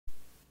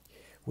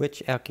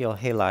Which alkyl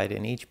halide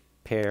in each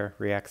pair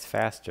reacts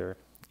faster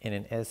in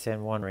an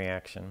SN1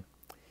 reaction?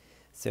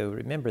 So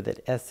remember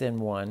that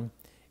SN1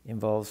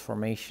 involves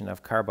formation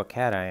of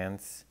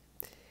carbocations,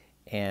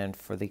 and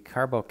for the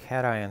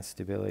carbocation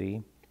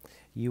stability,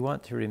 you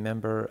want to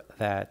remember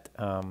that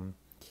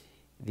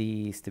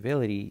the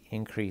stability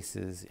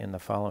increases in the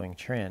following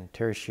trend.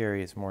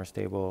 Tertiary is more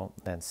stable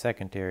than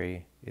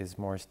secondary, is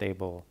more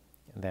stable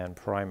than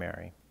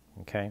primary.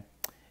 Okay?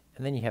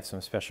 And then you have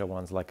some special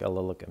ones like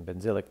allylic and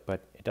benzylic,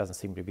 but it doesn't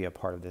seem to be a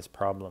part of this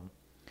problem.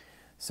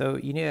 So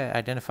you need to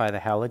identify the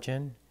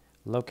halogen,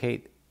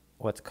 locate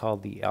what's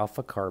called the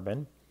alpha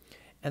carbon,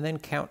 and then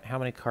count how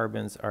many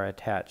carbons are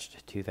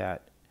attached to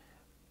that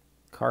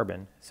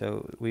carbon.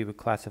 So we would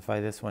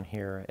classify this one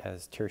here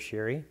as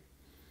tertiary.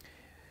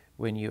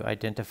 When you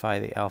identify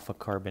the alpha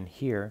carbon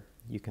here,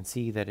 you can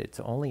see that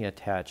it's only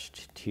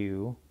attached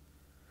to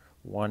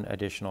one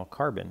additional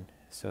carbon.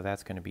 So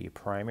that's going to be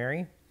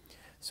primary.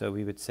 So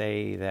we would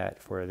say that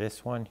for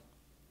this one,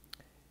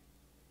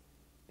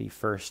 the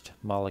first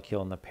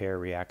molecule in the pair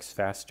reacts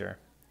faster.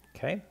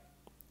 Okay?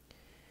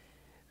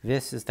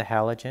 This is the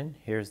halogen.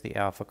 Here's the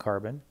alpha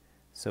carbon.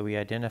 So we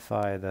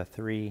identify the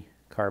 3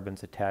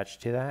 carbons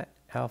attached to that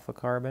alpha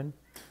carbon.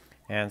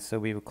 And so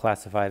we would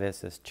classify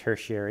this as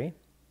tertiary.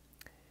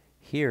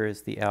 Here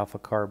is the alpha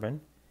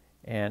carbon,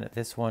 and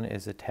this one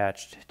is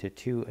attached to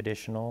 2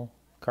 additional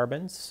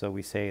carbons, so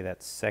we say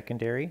that's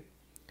secondary.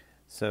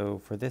 So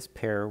for this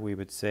pair, we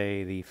would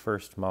say the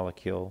first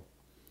molecule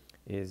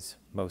is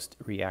most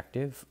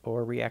reactive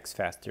or reacts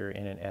faster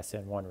in an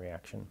SN1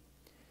 reaction.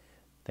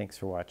 Thanks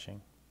for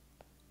watching.